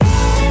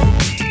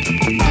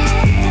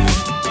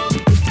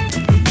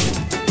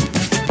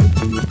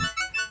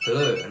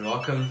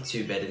Welcome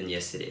to Better Than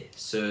Yesterday.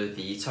 So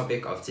the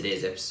topic of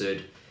today's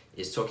episode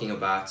is talking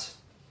about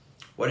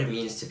what it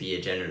means to be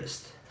a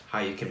generalist, how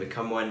you can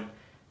become one,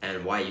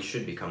 and why you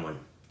should become one.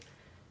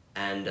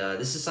 And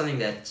this is something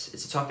that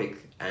it's a topic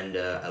and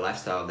a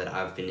lifestyle that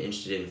I've been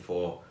interested in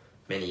for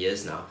many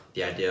years now.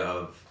 The idea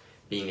of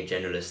being a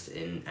generalist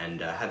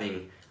and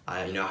having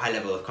a high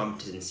level of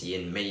competency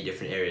in many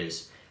different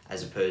areas,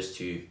 as opposed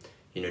to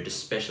just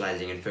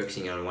specializing and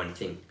focusing on one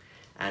thing.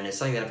 And it's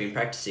something that I've been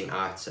practicing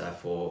out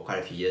for quite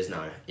a few years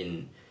now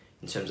in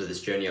terms of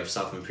this journey of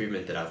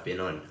self-improvement that I've been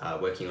on,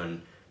 working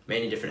on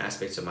many different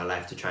aspects of my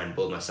life to try and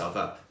build myself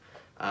up.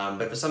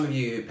 But for some of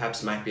you who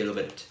perhaps might be a little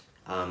bit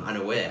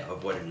unaware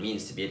of what it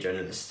means to be a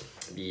journalist,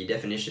 the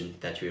definition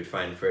that you would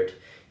find for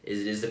it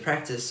is the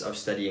practice of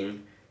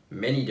studying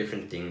many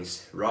different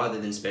things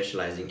rather than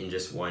specializing in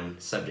just one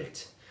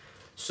subject.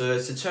 So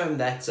it's a term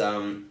that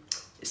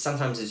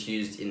sometimes is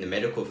used in the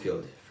medical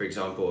field. For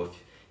example,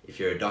 if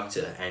you're a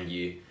doctor and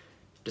you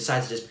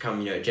decide to just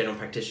become a general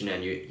practitioner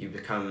and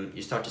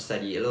you start to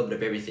study a little bit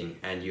of everything,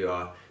 and you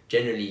are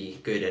generally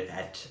good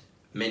at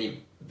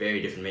many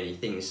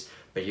things,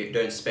 but you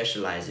don't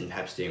specialize in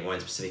perhaps doing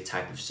one specific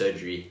type of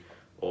surgery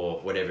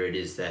or whatever it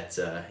is that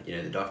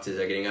the doctors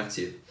are getting up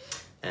to.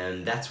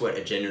 And that's what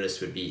a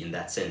generalist would be in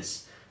that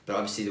sense. But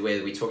obviously the way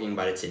that we're talking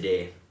about it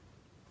today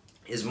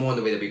is more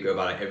the way that we go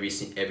about our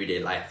everyday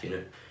life,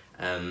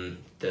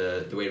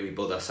 the way we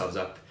build ourselves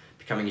up,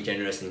 becoming a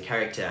generalist in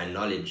character and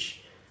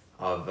knowledge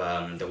of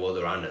the world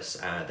around us.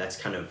 That's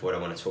kind of what I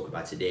want to talk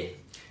about today.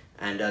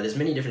 And there's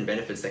many different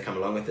benefits that come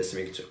along with this,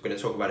 and we're going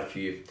to talk about a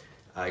few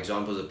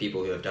examples of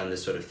people who have done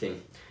this sort of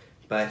thing.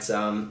 But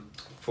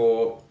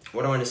for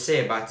what I want to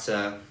say about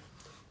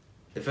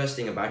the first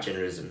thing about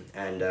generalism,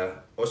 and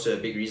also a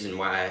big reason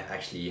why I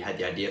actually had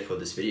the idea for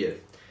this video,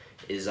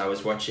 is I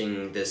was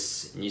watching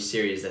this new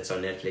series that's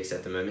on Netflix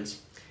at the moment.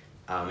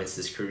 It's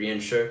this Korean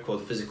show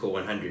called Physical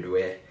 100,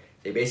 where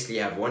they basically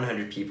have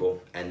 100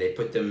 people and they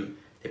put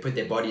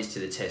their bodies to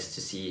the test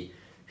to see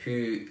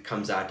who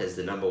comes out as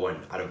the number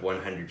one out of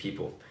 100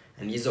 people.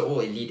 And these are all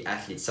elite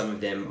athletes. Some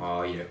of them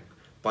are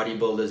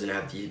bodybuilders and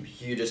have the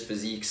hugest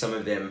physique. Some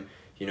of them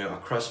are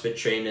CrossFit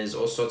trainers,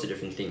 all sorts of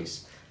different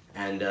things.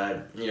 And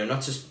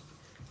not just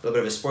a little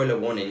bit of a spoiler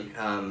warning,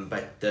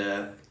 but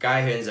the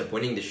guy who ends up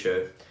winning the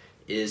show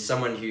is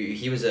someone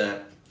he was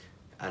an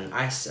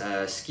ice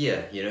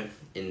skier,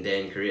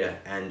 in Korea,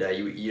 and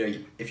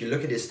if you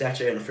look at his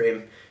stature and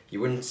frame,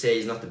 you wouldn't say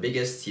he's not the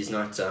biggest, he's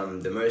not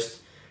the most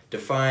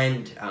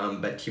defined,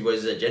 but he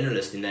was a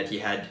generalist in that he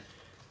had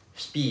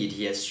speed,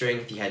 he had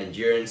strength, he had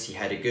endurance, he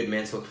had a good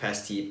mental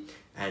capacity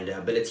and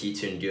ability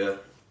to endure.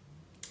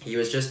 He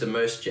was just the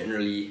most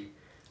generally,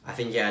 I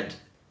think he had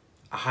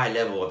a high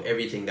level of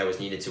everything that was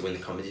needed to win the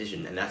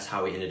competition, and that's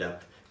how he ended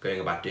up going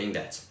about doing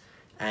that.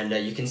 And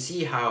you can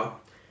see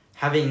how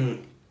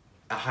having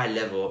a high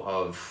level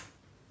of,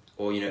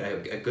 or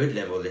a good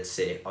level, let's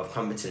say, of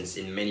competence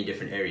in many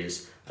different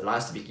areas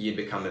allows you to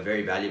become a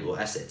very valuable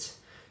asset.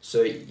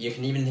 So you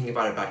can even think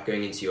about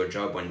going into your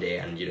job one day,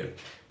 and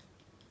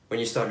when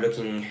you start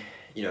looking,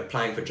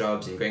 applying for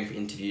jobs and going for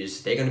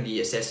interviews, they're going to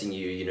be assessing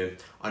you,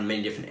 on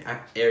many different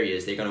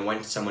areas. They're going to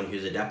want someone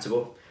who's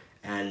adaptable,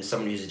 and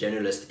someone who's a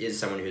generalist is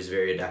someone who's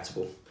very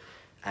adaptable.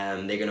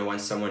 They're going to want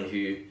someone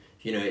who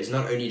is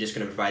not only just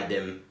going to provide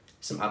them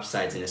some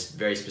upsides in a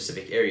very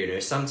specific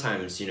area.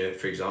 Sometimes,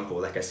 for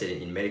example, like I said,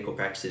 in medical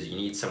practices, you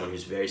need someone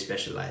who's very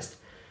specialized.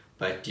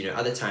 But,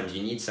 other times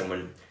you need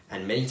someone,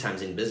 and many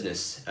times in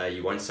business,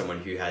 you want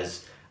someone who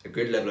has a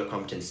good level of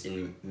competence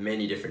in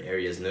many different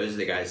areas. And those are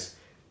the guys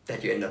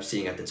that you end up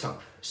seeing at the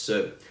top.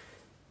 So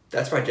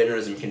that's why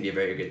generalism can be a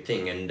very good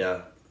thing. And,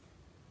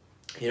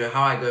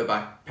 how I go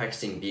about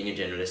practicing being a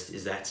generalist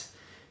is that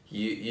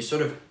you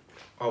sort of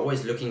are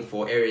always looking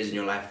for areas in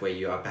your life where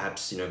you are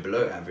perhaps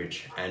below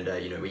average, and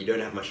where you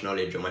don't have much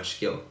knowledge or much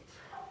skill.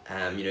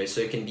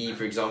 So it can be,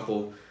 for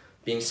example,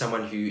 being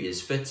someone who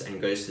is fit and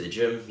goes to the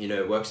gym,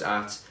 works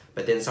out,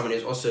 but then someone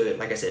who's also,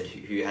 like I said,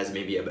 who has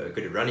maybe a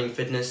good running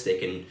fitness. They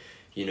can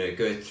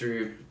go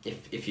through,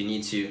 if you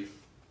need to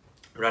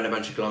run a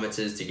bunch of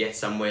kilometers to get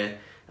somewhere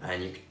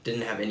and you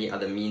didn't have any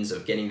other means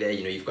of getting there,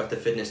 you've got the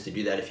fitness to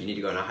do that. If you need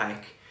to go on a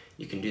hike,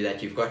 you can do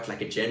that. You've got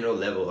like a general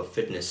level of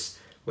fitness,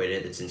 whether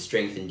it's in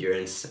strength,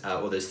 endurance,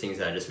 all those things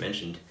that I just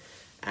mentioned.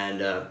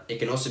 And it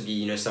can also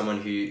be someone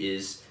who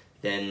is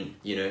then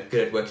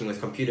good at working with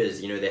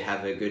computers. They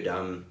have a good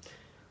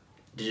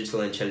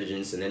digital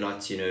intelligence, and they're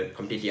not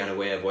completely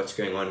unaware of what's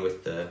going on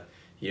with the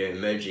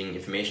emerging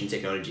information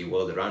technology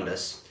world around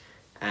us.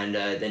 And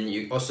then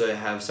you also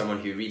have someone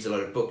who reads a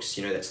lot of books.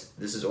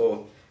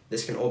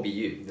 This can all be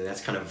you. And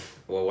that's kind of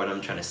what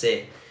I'm trying to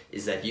say,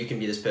 is that you can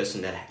be this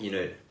person that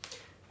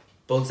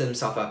builds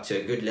themselves up to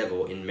a good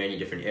level in many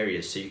different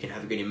areas. So you can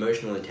have a good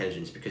emotional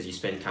intelligence because you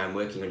spend time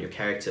working on your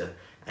character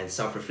and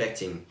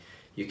self-reflecting.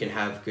 You can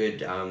have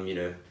good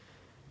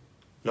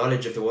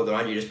knowledge of the world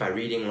around you just by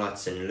reading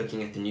lots and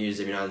looking at the news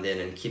every now and then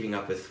and keeping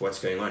up with what's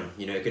going on.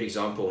 A good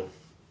example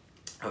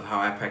of how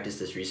I practiced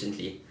this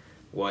recently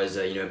was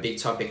a big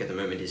topic at the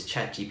moment is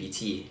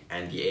ChatGPT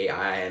and the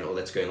AI and all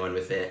that's going on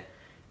with there.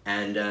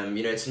 And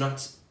it's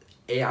not,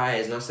 AI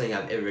is not something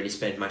I've ever really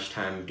spent much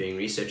time doing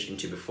research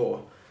into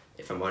before.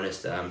 If I'm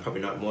honest,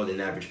 probably not more than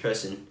the average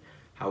person.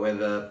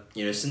 However,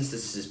 since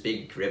this is this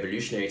big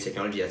revolutionary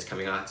technology that's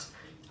coming out,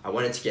 I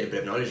wanted to get a bit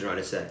of knowledge around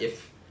it, so that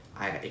if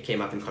it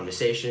came up in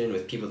conversation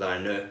with people that I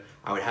know,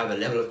 I would have a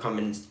level of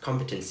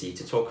competency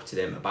to talk to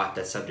them about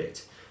that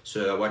subject.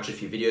 So I watched a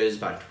few videos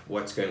about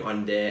what's going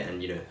on there,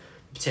 and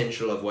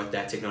potential of what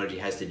that technology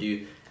has to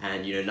do,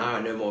 and now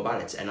I know more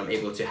about it, and I'm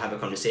able to have a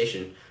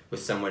conversation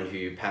with someone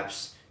who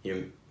perhaps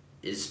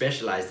is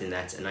specialized in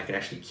that, and I can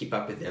actually keep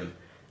up with them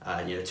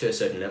to a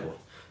certain level.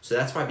 So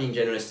that's why being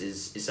generalist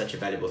is such a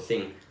valuable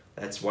thing.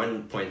 That's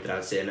one point that I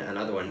would say. And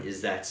another one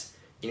is that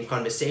in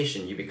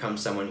conversation you become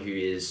someone who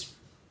is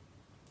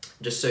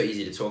just so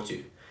easy to talk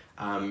to.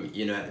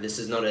 This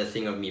is not a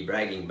thing of me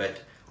bragging,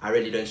 but I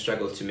really don't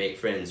struggle to make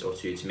friends or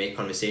to make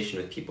conversation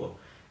with people.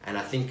 And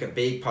I think a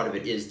big part of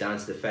it is down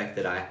to the fact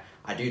that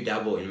I do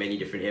dabble in many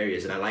different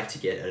areas, and I like to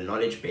get a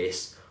knowledge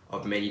base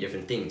of many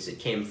different things. It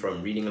came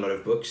from reading a lot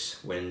of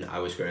books when I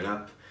was growing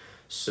up.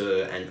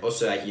 So, and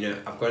also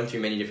I've gone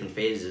through many different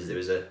phases. There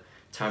was a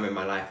time in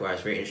my life where I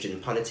was very interested in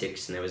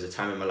politics, and there was a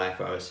time in my life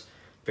where I was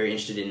very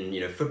interested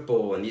in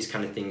football and these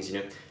kind of things.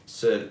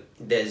 So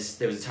there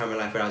was a time in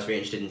my life where I was very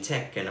interested in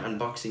tech and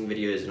unboxing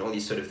videos and all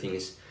these sort of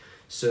things.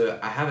 So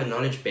I have a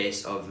knowledge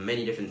base of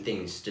many different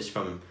things just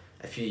from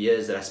a few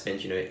years that I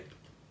spent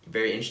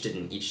very interested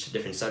in each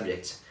different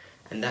subject.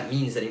 And that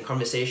means that in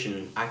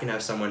conversation I can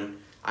have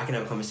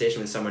a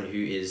conversation with someone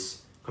who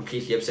is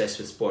completely obsessed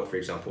with sport, for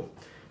example,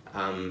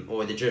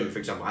 or the gym, for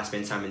example. I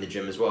spend time in the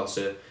gym as well.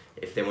 So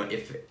if we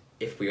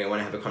want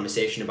to have a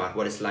conversation about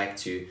what it's like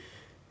to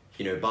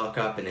bulk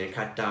up and then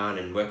cut down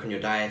and work on your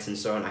diets and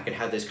so on, I can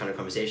have those kind of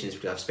conversations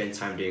because I've spent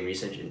time doing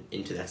research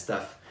into that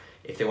stuff.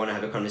 If they want to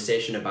have a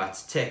conversation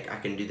about tech, I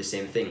can do the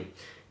same thing.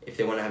 If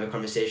they want to have a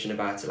conversation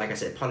about, like I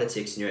said,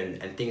 politics,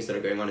 and things that are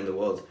going on in the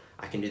world,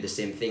 I can do the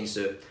same thing.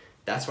 So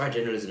that's why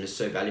journalism is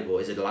so valuable,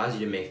 is it allows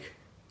you to make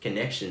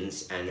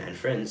connections and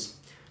friends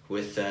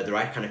with the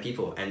right kind of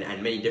people and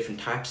many different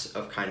kinds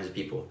of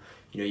people.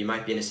 You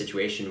might be in a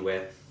situation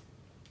where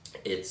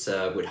it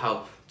would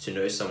help to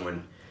know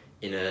someone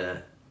in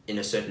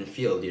a certain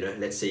field.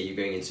 Let's say you're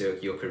going into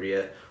your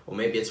career, or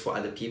maybe it's for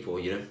other people.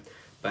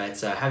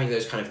 But having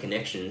those kind of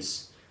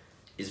connections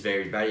is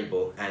very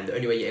valuable, and the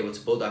only way you're able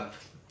to build up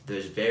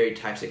those varied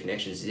types of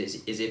connections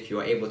is if you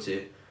are able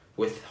to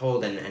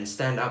withhold and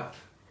stand up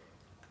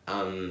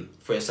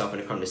for yourself in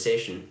a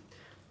conversation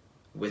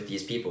with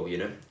these people,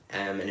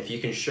 and if you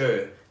can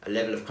show a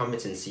level of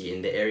competency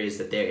in the areas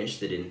that they're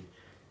interested in,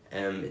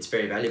 it's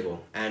very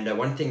valuable. And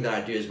one thing that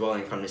I do as well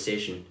in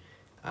conversation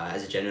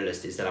as a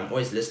generalist is that I'm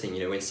always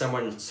listening. When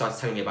someone starts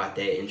telling me about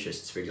their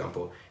interests, for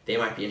example, they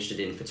might be interested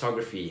in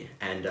photography,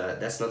 and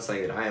that's not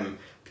something that I am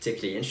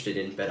particularly interested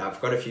in, but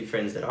I've got a few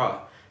friends that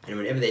are, and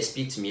whenever they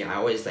speak to me, I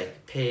always I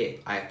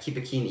keep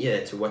a keen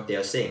ear to what they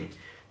are saying,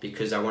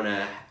 because I want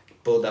to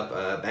build up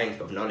a bank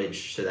of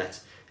knowledge, so that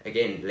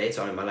again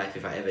later on in my life,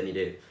 if I ever need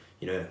to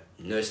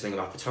know something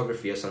about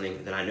photography or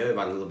something, then I know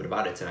about a little bit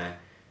about it, and I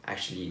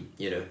actually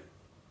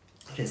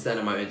can stand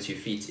on my own 2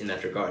 feet in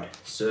that regard.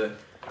 So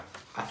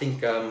I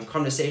think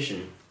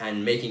conversation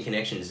and making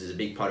connections is a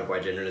big part of why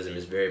journalism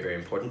is very, very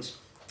important.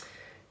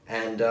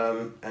 And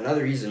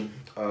another reason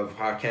of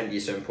how it can be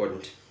so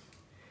important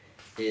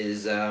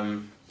is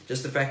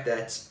just the fact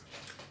that,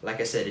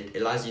 like I said, it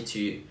allows you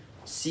to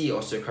see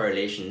also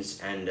correlations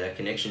and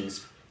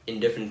connections in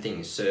different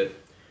things. So,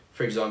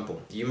 for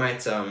example, you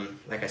might,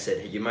 like I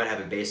said, you might have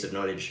a base of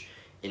knowledge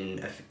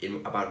in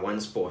about one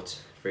sport,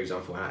 for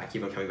example. I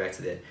keep on coming back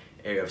to the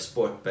area of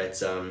sport,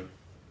 but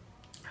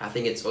I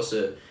think it's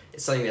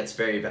something that's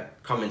very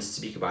common to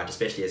speak about,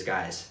 especially as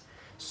guys.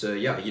 So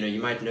yeah,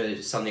 you might know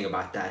something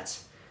about that,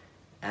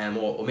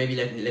 or maybe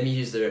let me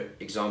use the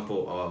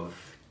example of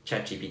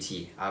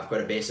ChatGPT. I've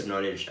got a base of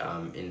knowledge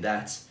in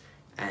that,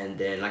 and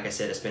then, like I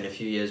said, I spent a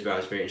few years where I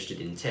was very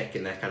interested in tech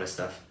and that kind of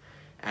stuff,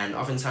 and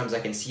oftentimes I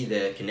can see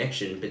the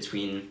connection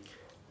between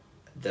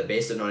the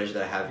base of knowledge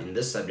that I have in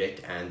this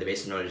subject and the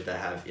base of knowledge that I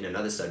have in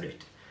another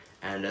subject.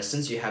 And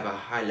since you have a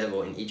high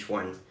level in each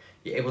one,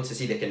 you're able to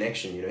see the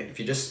connection. If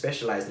you just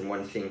specialized in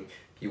one thing,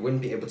 you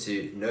wouldn't be able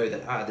to know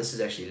that this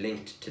is actually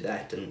linked to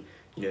that, and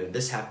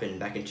this happened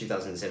back in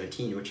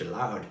 2017, which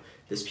allowed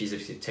this piece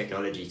of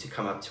technology to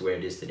come up to where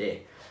it is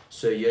today.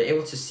 So you're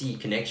able to see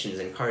connections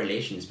and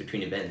correlations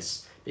between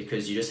events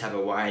because you just have a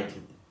wide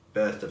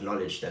berth of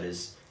knowledge that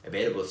is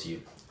available to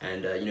you.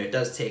 And it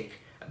does take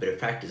a bit of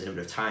practice and a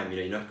bit of time.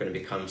 You're not going to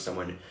become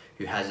someone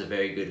who has a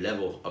very good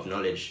level of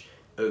knowledge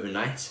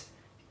overnight,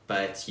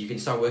 but you can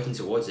start working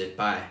towards it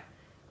by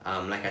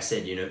like I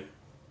said,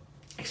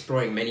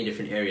 exploring many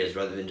different areas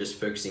rather than just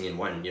focusing in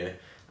one.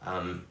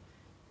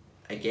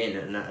 Again,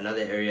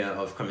 another area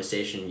of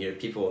conversation,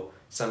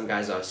 some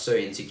guys are so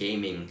into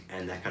gaming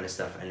and that kind of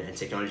stuff, and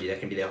technology, that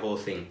can be their whole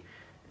thing,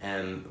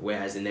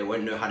 whereas then they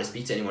won't know how to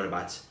speak to anyone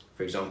about,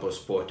 for example,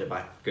 sport,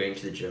 about going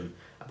to the gym,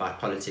 about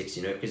politics,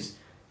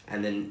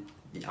 and then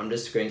I'm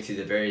just going through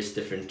the various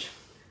different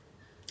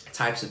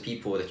types of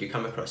people that you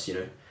come across,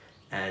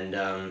 And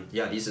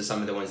yeah, these are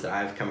some of the ones that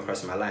I've come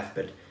across in my life,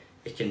 but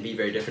it can be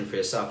very different for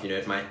yourself.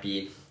 It might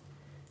be,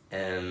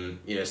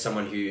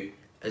 someone who,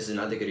 as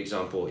another good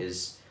example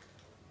is,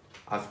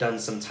 I've done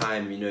some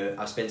time,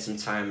 I've spent some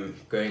time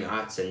going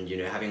out and,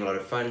 having a lot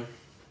of fun,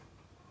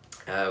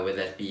 whether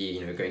that be,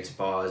 going to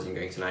bars and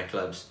going to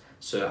nightclubs.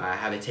 So I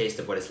have a taste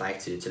of what it's like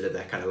to live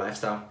that kind of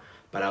lifestyle.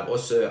 But I've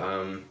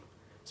also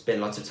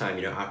spent lots of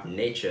time, out in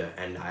nature,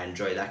 and I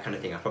enjoy that kind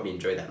of thing. I probably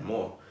enjoy that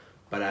more.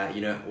 But,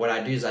 what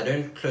I do is I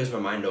don't close my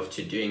mind off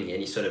to doing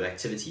any sort of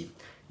activity,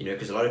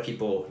 because a lot of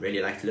people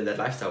really like to live that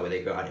lifestyle where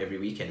they go out every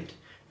weekend,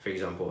 for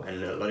example.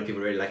 And a lot of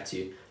people really like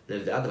to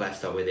live the other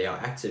lifestyle where they are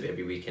active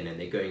every weekend and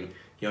they're going,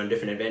 on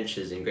different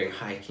adventures and going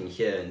hiking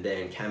here and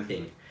there and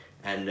camping.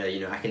 And,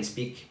 I can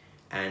speak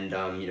and,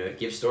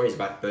 give stories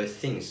about both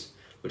things,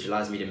 which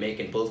allows me to make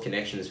and build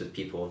connections with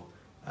people,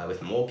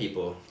 with more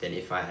people than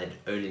if I had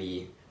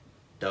only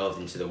delved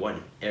into the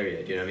one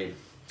area, do you know what I mean?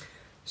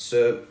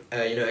 So,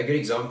 a good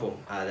example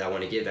that I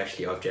want to give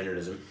actually of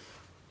generalism,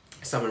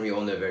 someone we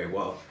all know very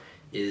well,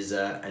 is,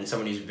 and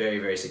someone who's very,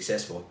 very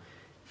successful,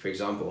 for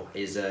example,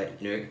 is a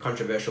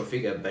controversial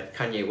figure, but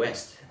Kanye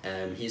West.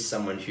 He's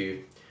someone who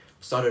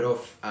started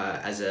off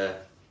as a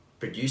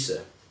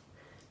producer,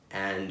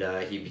 and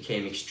he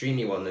became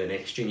extremely well known and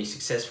extremely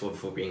successful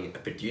for being a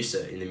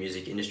producer in the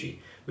music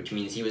industry, which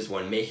means he was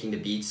one making the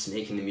beats,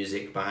 making the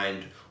music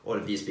behind all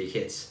of these big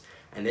hits.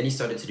 And then he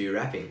started to do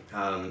rapping,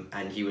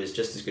 and he was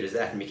just as good as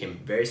that and became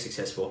very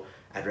successful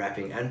at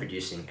rapping and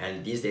producing.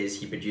 And these days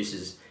he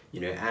produces,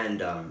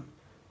 and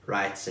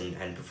writes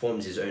and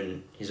performs his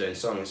own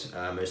songs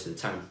most of the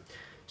time.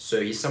 So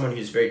he's someone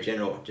who's very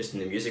general just in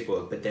the music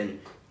world, but then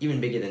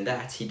even bigger than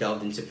that, he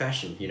delved into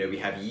fashion. We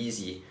have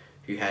Yeezy,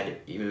 who had,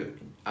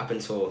 up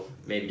until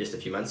maybe just a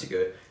few months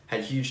ago,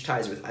 had huge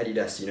ties with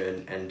Adidas,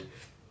 and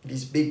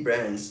these big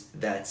brands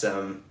that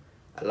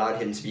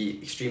allowed him to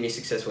be extremely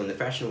successful in the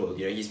fashion world.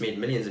 He's made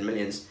millions and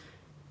millions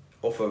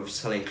off of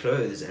selling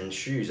clothes and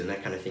shoes and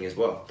that kind of thing as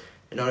well.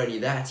 And not only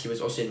that, he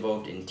was also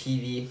involved in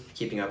TV,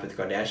 keeping up with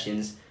the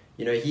Kardashians.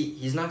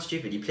 He's not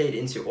stupid. He played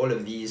into all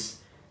of these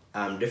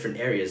different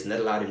areas, and that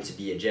allowed him to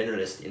be a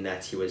generalist in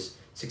that he was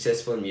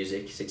successful in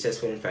music,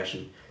 successful in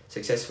fashion,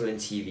 successful in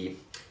TV.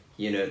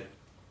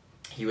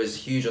 He was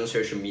huge on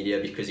social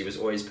media because he was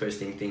always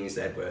posting things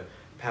that were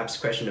perhaps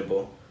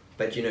questionable.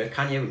 But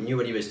Kanye knew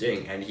what he was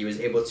doing, and he was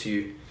able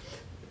to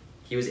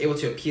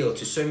appeal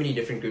to so many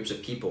different groups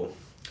of people,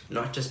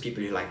 not just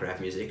people who like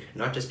rap music,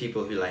 not just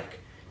people who like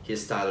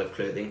his style of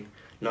clothing,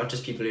 not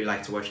just people who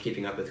like to watch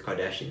Keeping Up with the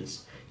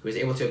Kardashians. He was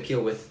able to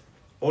appeal with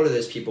all of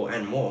those people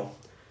and more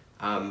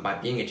by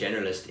being a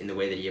generalist in the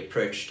way that he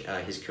approached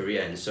his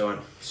career and so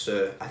on.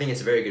 So I think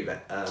it's a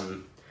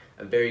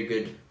very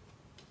good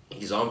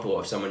example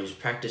of someone who's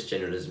practiced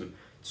generalism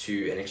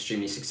to an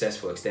extremely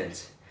successful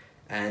extent.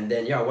 And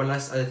then one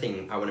last other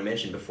thing I want to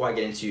mention before I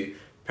get into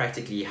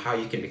practically how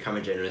you can become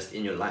a generalist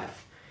in your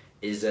life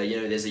is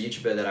there's a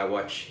YouTuber that I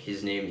watch.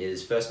 His name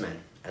is First Man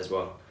as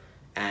well,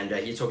 and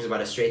he talks about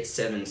a straight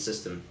 7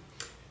 system,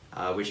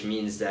 which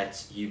means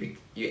that you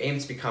aim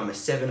to become a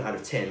 7 out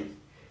of 10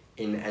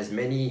 in as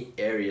many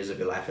areas of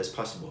your life as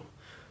possible.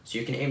 So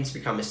you can aim to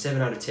become a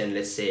 7 out of 10,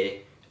 let's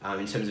say,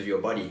 in terms of your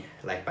body,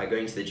 like by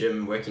going to the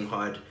gym, working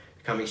hard,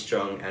 becoming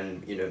strong,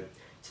 and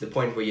to the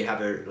point where you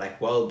have a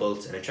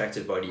well-built and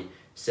attractive body,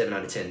 7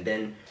 out of 10.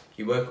 Then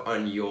you work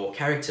on your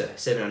character,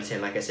 7 out of 10,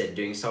 like I said,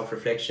 doing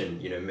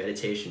self-reflection,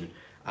 meditation,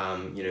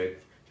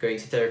 going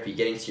to therapy,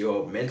 getting to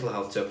your mental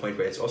health to a point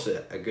where it's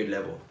also a good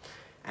level.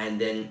 And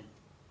then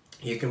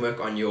you can work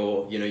on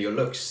your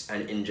looks,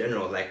 and in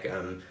general, like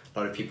a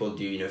lot of people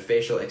do,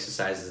 facial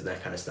exercises and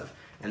that kind of stuff.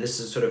 And this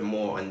is sort of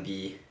more on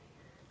the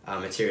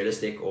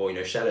materialistic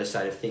or, shallow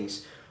side of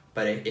things.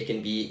 But it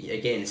can be,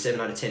 again, 7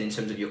 out of 10 in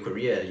terms of your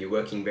career. You're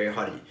working very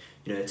hard.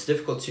 It's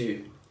difficult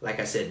to, like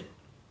I said,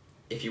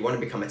 if you want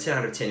to become a 10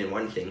 out of 10 in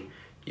one thing,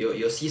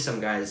 you'll see some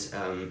guys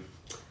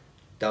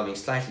delving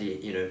slightly,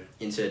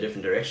 into a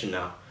different direction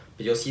now.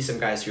 But you'll see some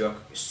guys who are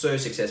so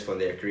successful in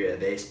their career.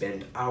 They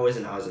spend hours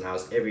and hours and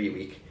hours every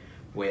week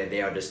where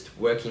they are just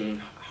working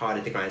hard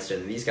at the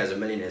grindstone. These guys are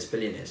millionaires,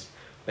 billionaires.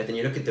 But then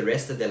you look at the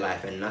rest of their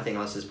life and nothing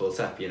else is built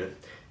up,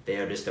 They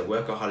are just a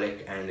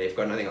workaholic and they've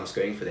got nothing else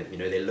going for them.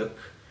 They look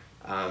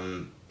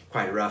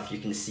quite rough. You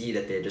can see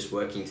that they're just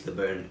working to the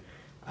bone.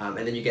 And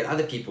then you get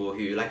other people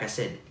who, like I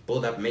said,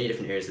 build up many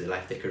different areas of their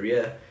life, their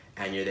career,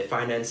 and their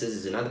finances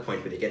is another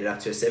point where they get it up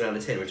to a 7 out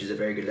of 10, which is a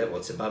very good level.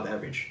 It's above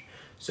average.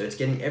 So it's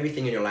getting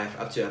everything in your life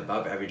up to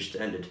above average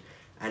standard.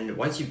 And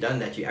once you've done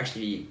that, you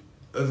actually,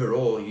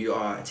 overall, you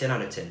are a 10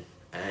 out of 10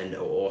 and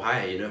or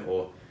higher,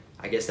 or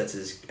I guess that's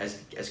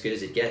as good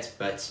as it gets.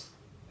 But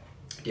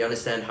do you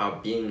understand how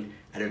being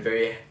at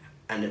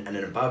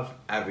an above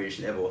average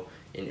level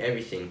in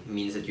everything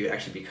means that you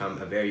actually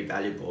become a very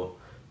valuable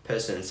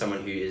person,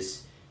 someone who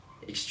is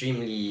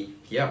extremely,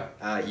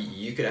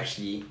 you could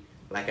actually,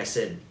 like I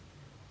said,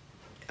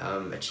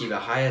 achieve a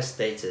higher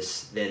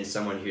status than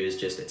someone who is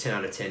just a 10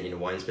 out of 10 in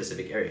one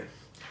specific area.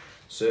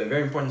 So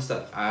very important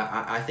stuff.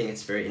 I think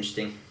it's very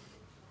interesting.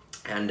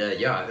 And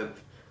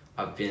I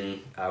I've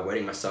been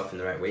wording myself in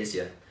the right ways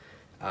here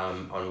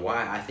on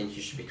why I think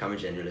you should become a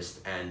generalist,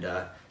 and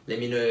let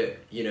me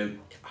know,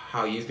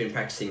 how you've been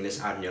practicing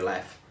this out in your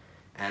life.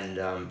 And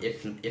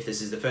if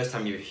this is the first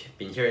time you've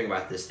been hearing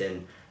about this,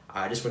 then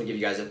I just want to give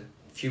you guys a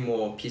few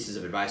more pieces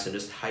of advice on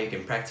just how you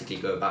can practically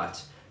go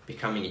about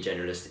becoming a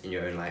generalist in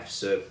your own life.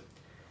 So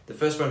the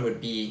first one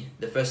would be,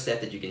 the first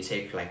step that you can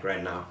take like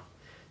right now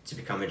to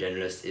become a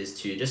generalist is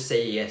to just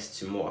say yes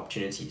to more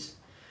opportunities.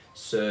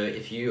 So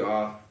if you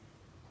are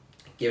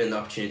given the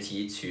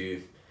opportunity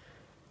to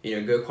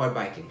go quad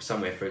biking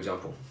somewhere, for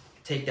example,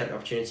 take that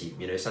opportunity.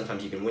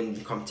 Sometimes you can win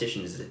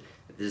competitions.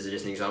 This is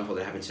just an example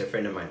that happened to a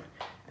friend of mine,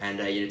 and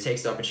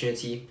takes the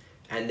opportunity,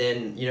 and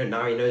then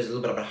now he knows a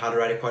little bit about how to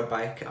ride a quad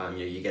bike.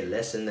 You get a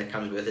lesson that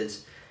comes with it,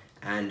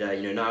 and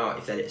now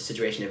if that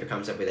situation ever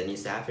comes up where that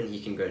needs to happen, he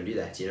can go and do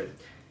that.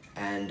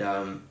 And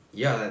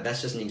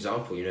that's just an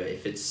example.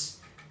 If it's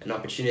an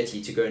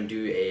opportunity to go and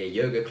do a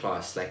yoga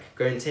class, like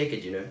go and take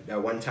it, a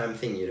one-time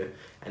thing,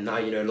 and now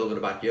you know a little bit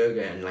about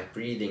yoga and like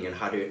breathing and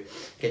how to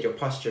get your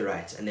posture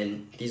right. And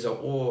then these are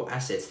all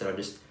assets that are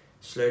just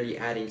slowly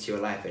adding to your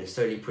life and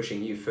slowly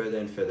pushing you further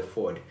and further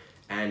forward.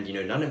 And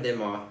none of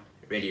them are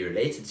really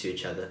related to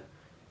each other.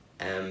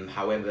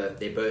 However,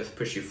 they both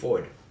push you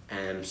forward.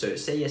 So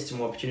say yes to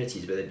more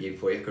opportunities, whether it be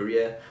for your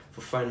career, for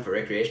fun, for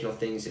recreational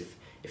things. If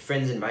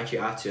friends invite you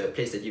out to a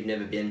place that you've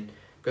never been,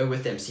 go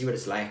with them, see what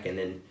it's like, and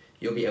then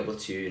you'll be able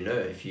to know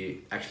if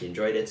you actually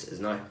enjoyed it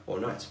or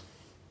not.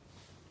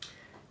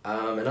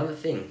 Another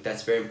thing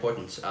that's very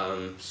important,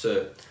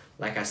 so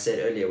like I said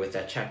earlier with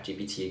that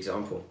ChatGPT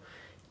example,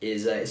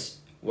 is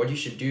what you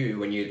should do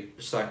when you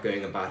start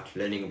going about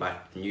learning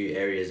about new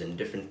areas and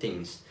different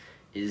things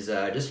is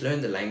just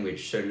learn the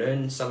language. So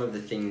learn some of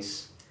the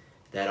things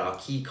that are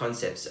key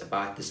concepts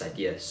about this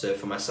idea. So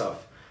for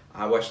myself,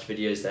 I watched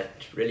videos that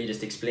really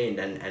just explained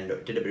and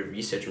did a bit of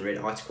research and read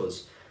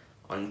articles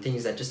on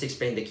things that just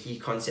explain the key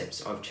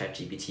concepts of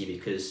ChatGPT,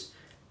 because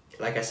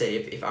like I said,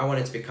 if I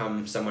wanted to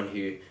become someone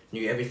who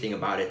knew everything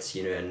about it,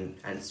 and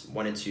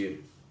wanted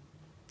to,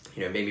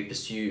 maybe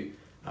pursue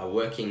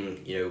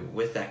working,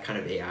 with that kind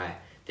of AI,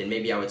 then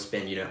maybe I would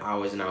spend,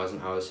 hours and hours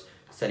and hours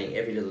studying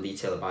every little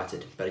detail about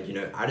it. But,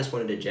 I just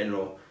wanted a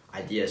general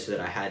idea so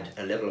that I had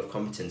a level of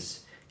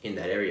competence in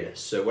that area.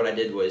 So what I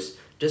did was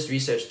just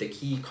research the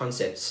key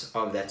concepts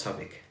of that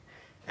topic.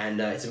 And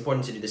it's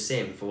important to do the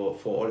same for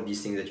all of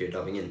these things that you're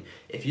delving in.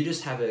 If you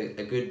just have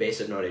a good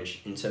base of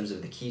knowledge in terms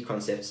of the key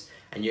concepts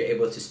and you're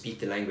able to speak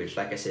the language,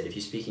 like I said, if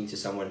you're speaking to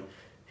someone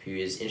who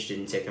is interested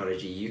in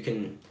technology, you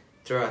can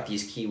throw out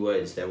these key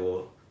words that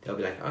they'll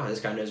be like, oh,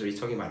 this guy knows what he's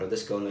talking about, or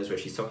this girl knows what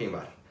she's talking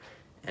about.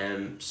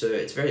 So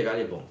it's very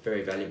valuable,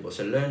 very valuable.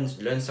 So learn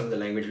some of the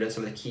language, learn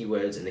some of the key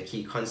words and the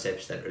key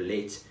concepts that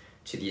relate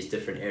to these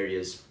different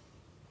areas.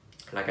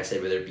 Like I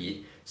said, whether it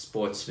be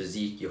sports,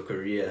 physique, your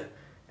career,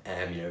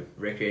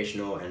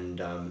 recreational and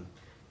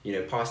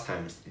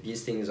pastimes.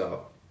 These things are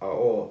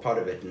all part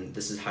of it, and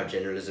this is how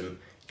generalism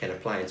can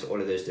apply into all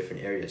of those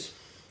different areas.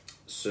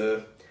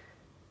 So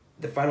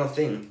the final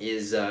thing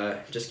is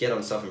just get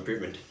on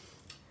self-improvement.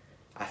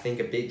 I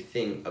think a big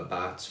thing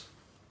about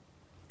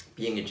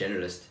being a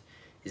generalist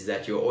is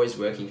that you're always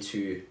working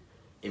to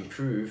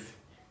improve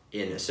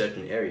in a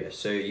certain area.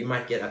 So you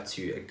might get up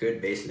to a good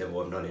base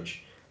level of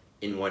knowledge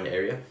in one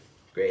area.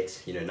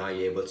 Great, now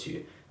you're able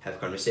to have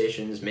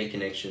conversations, make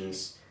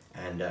connections,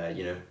 and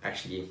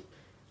actually,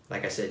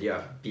 like I said,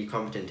 be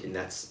competent in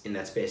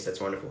that space.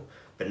 That's wonderful.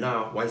 But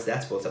now, once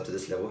that's built up to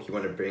this level, you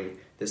want to bring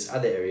this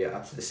other area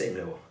up to the same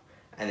level.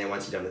 And then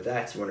once you're done with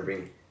that, you want to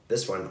bring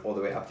this one all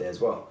the way up there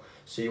as well.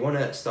 So you want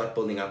to start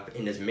building up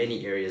in as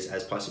many areas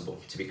as possible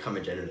to become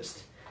a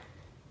generalist.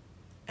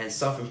 And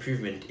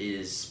self-improvement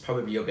is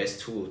probably your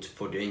best tool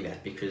for doing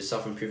that, because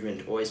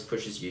self-improvement always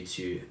pushes you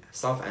to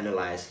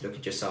self-analyze, look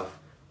at yourself.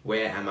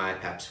 Where am I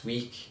perhaps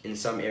weak in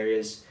some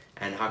areas,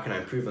 and how can I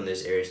improve on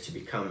those areas to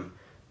become,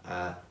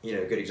 a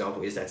good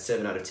example is that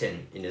 7 out of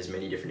 10 in as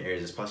many different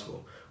areas as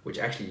possible, which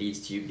actually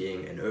leads to you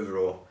being an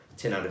overall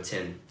 10 out of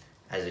 10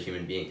 as a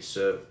human being.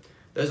 So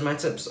those are my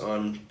tips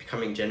on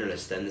becoming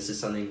generalist, and this is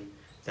something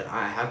that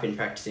I have been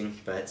practicing,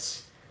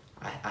 but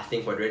I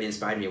think what really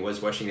inspired me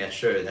was watching that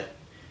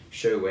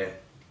show where,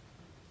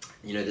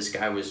 this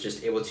guy was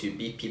just able to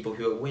beat people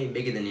who are way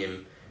bigger than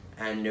him,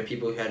 and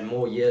people who had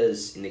more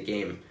years in the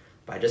game,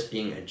 by just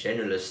being a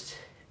generalist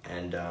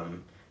and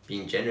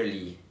being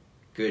generally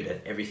good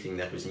at everything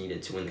that was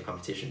needed to win the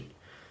competition.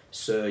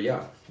 So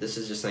this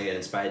is just something that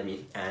inspired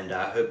me, and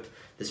I hope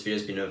this video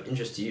has been of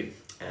interest to you.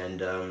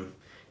 And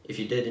if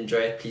you did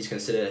enjoy it, please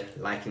consider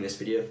liking this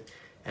video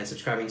and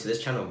subscribing to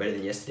this channel, Better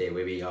Than Yesterday,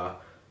 where we are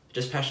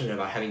just passionate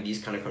about having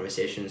these kind of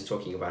conversations,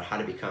 talking about how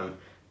to become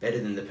better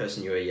than the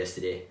person you were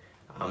yesterday.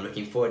 I'm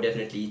looking forward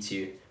definitely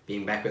to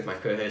being back with my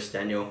co-host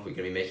Daniel. We're going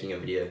to be making a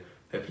video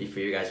hopefully for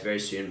you guys very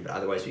soon, but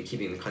otherwise we're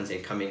keeping the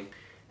content coming.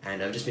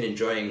 And I've just been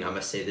enjoying, I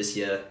must say, this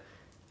year,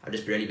 I've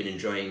just really been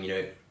enjoying,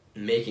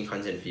 making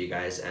content for you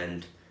guys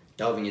and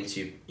delving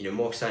into,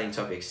 more exciting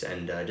topics,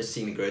 and just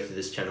seeing the growth of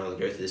this channel, the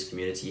growth of this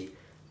community.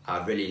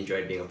 I've really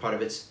enjoyed being a part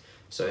of it,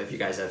 so I hope you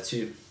guys have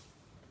too.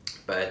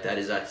 But that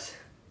is us.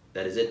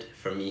 That is it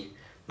from me.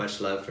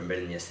 Much love from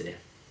Better Than Yesterday.